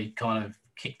Clubhouse really kind of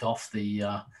kicked off the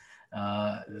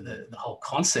whole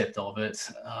concept of it.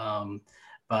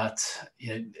 But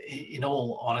in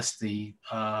all honesty,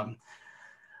 I'm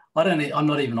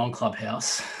not even on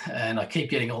Clubhouse, and I keep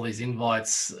getting all these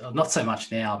invites. Not so much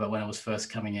now, but when it was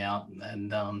first coming out,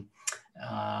 and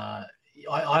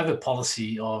I have a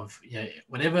policy of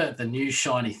whenever the new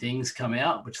shiny things come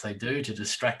out, which they do to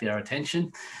distract our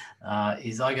attention,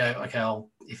 is I go, okay,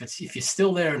 if you're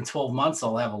still there in 12 months,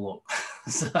 I'll have a look.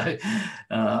 So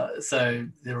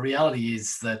the reality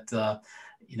is that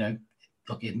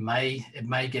look, it may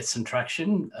get some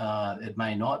traction. It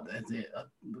may not.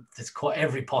 There's quite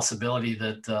every possibility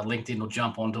that LinkedIn will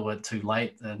jump onto it too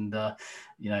late, and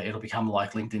it'll become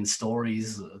like LinkedIn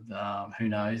Stories. Who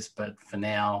knows? But for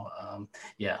now,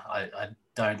 I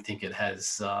don't think it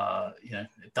has.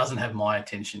 It doesn't have my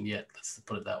attention yet. Let's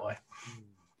put it that way.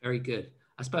 Very good.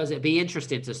 I suppose it'd be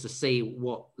interesting just to see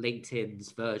what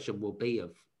LinkedIn's version will be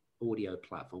of audio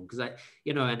platform, because I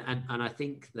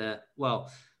think that,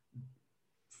 well,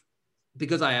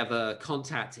 because I have a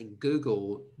contact in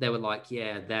Google, they were like,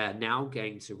 yeah, they're now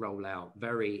going to roll out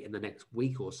in the next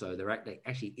week or so. They're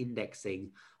actually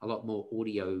indexing a lot more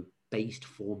audio-based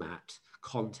format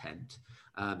content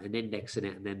and indexing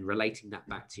it and then relating that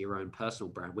back to your own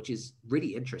personal brand, which is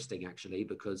really interesting, actually,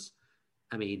 because,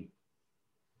 I mean,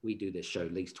 we do this show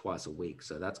at least twice a week,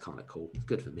 so that's kind of cool. It's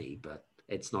good for me, but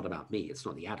it's not about me. It's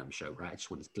not the Adam Show, right? I just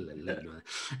want to let you know.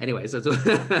 Anyway, so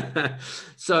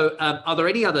are there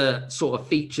any other sort of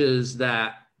features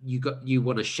that you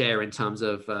want to share in terms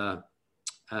of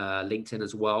LinkedIn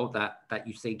as well that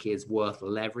you think is worth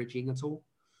leveraging at all?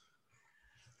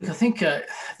 I think the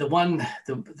one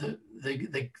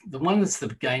that's the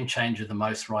game changer the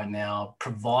most right now,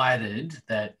 provided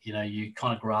that you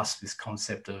kind of grasp this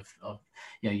concept of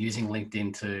using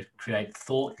LinkedIn to create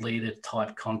thought leader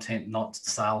type content, not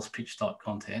sales pitch type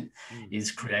content,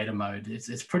 is creator mode.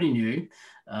 It's pretty new.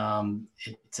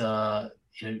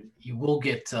 You will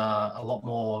get a lot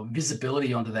more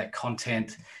visibility onto that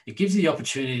content. It gives you the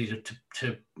opportunity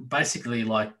to basically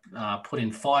put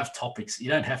in 5 topics. You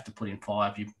don't have to put in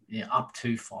 5, up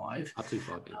to 5. Up to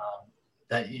 5, yeah.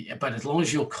 But as long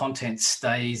as your content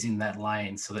stays in that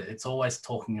lane, so that it's always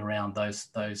talking around those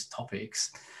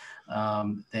topics,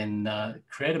 then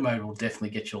creator mode will definitely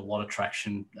get you a lot of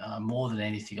traction, more than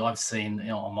anything I've seen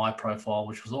on my profile,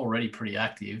 which was already pretty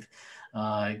active.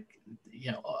 Over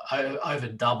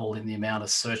double in the amount of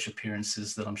search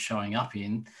appearances that I'm showing up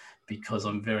in, because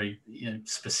I'm very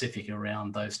specific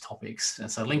around those topics. And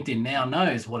so LinkedIn now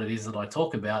knows what it is that I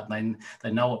talk about, and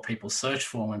they know what people search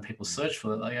for. And when people search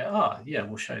for it, they go, oh yeah,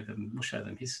 we'll show them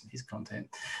his content.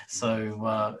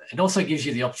 So it also gives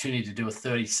you the opportunity to do a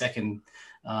 30-second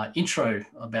intro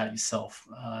about yourself.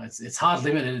 It's hard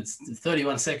limited. It's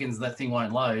 31 seconds. That thing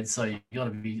won't load, so you've got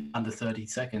to be under 30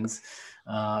 seconds.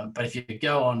 But if you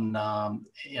go on,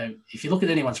 if you look at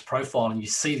anyone's profile and you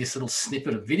see this little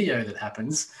snippet of video that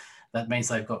happens, that means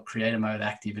they've got creator mode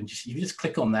active. And if you just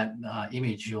click on that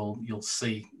image, you'll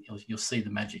see the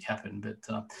magic happen. But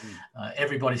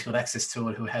everybody's got access to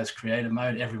it who has creator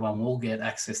mode. Everyone will get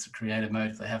access to creator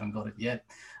mode if they haven't got it yet.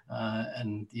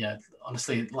 And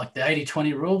honestly, like the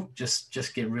 80-20 rule,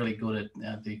 just get really good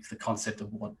at the concept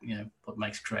of what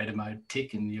makes creator mode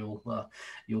tick, and you'll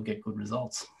get good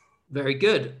results. Very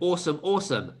good. Awesome.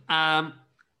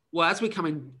 Well, as we're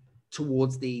coming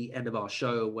towards the end of our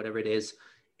show, whatever it is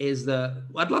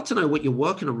I'd love to know what you're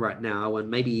working on right now, and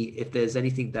maybe if there's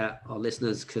anything that our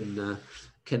listeners can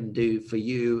do for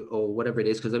you or whatever it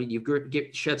is. Because I mean, you've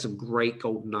shared some great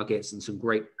gold nuggets and some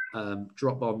great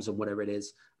drop bombs and whatever it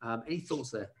is. Any thoughts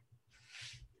there?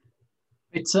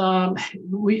 It's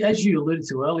we, as you alluded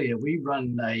to earlier, we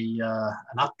run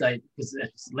an update because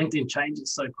LinkedIn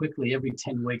changes so quickly. Every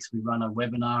 10 weeks, we run a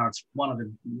webinar. It's one of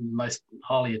the most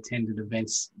highly attended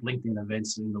events, LinkedIn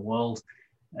events in the world.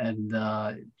 And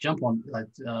jump on,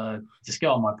 just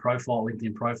go on my profile,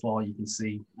 LinkedIn profile. You can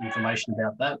see information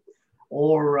about that.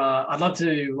 Or I'd love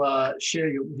to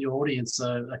share with your audience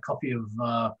a copy of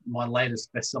my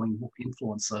latest best-selling book,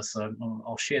 Influencer. So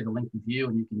I'll share the link with you,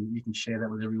 and you can share that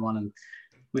with everyone. And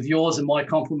with yours and my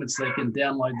compliments, they can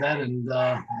download that and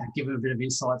give them a bit of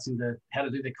insights into how to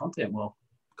do their content well.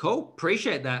 Cool.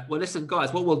 Appreciate that. Well, listen,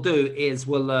 guys, what we'll do is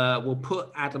we'll put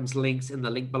Adam's links in the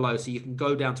link below, so you can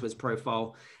go down to his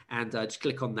profile and just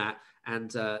click on that.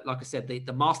 And like I said, the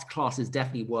masterclass is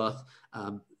definitely worth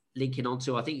linking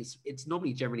onto. I think it's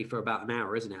normally generally for about an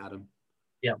hour, isn't it, Adam?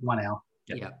 Yeah, 1 hour.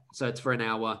 Yep. Yeah. So it's for an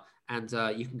hour, and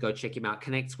you can go check him out,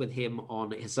 connect with him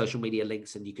on his social media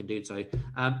links, and you can do so.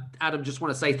 Adam, just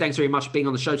want to say thanks very much for being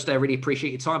on the show today. I really appreciate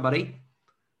your time, buddy.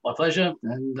 My pleasure.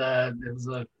 And it was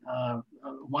a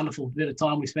wonderful bit of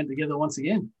time we spent together once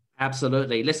again.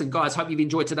 Absolutely. Listen, guys, hope you've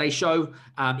enjoyed today's show.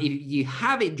 If you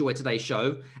have enjoyed today's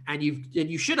show, and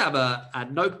you should have a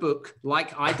notebook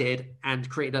like I did and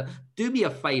do me a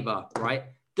favor, right?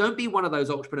 Don't be one of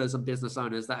those entrepreneurs and business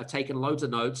owners that have taken loads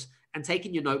of notes and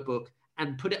taken your notebook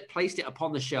and placed it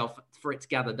upon the shelf for it to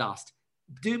gather dust.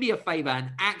 Do me a favor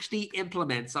and actually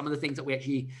implement some of the things that we're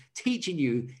actually teaching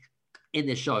you in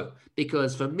this show,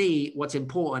 because for me, what's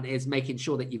important is making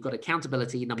sure that you've got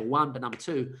accountability, number one, but number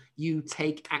two, you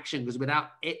take action, because without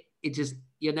it,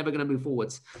 you're never going to move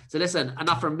forwards. So listen,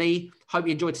 enough from me. Hope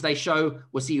you enjoyed today's show.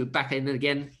 We'll see you back in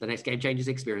again, the next Game Changers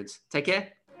experience. Take care.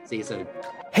 See you soon.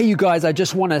 Hey, you guys, I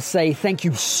just want to say thank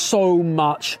you so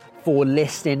much for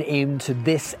listening in to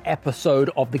this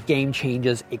episode of the Game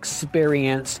Changers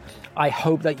experience. I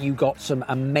hope that you got some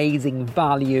amazing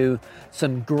value,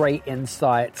 some great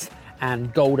insights,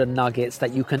 and golden nuggets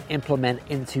that you can implement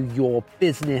into your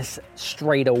business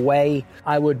straight away.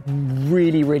 I would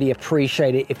really, really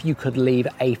appreciate it if you could leave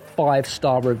a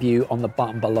 5-star review on the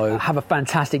button below. Have a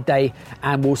fantastic day,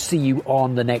 and we'll see you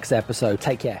on the next episode.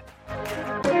 Take care.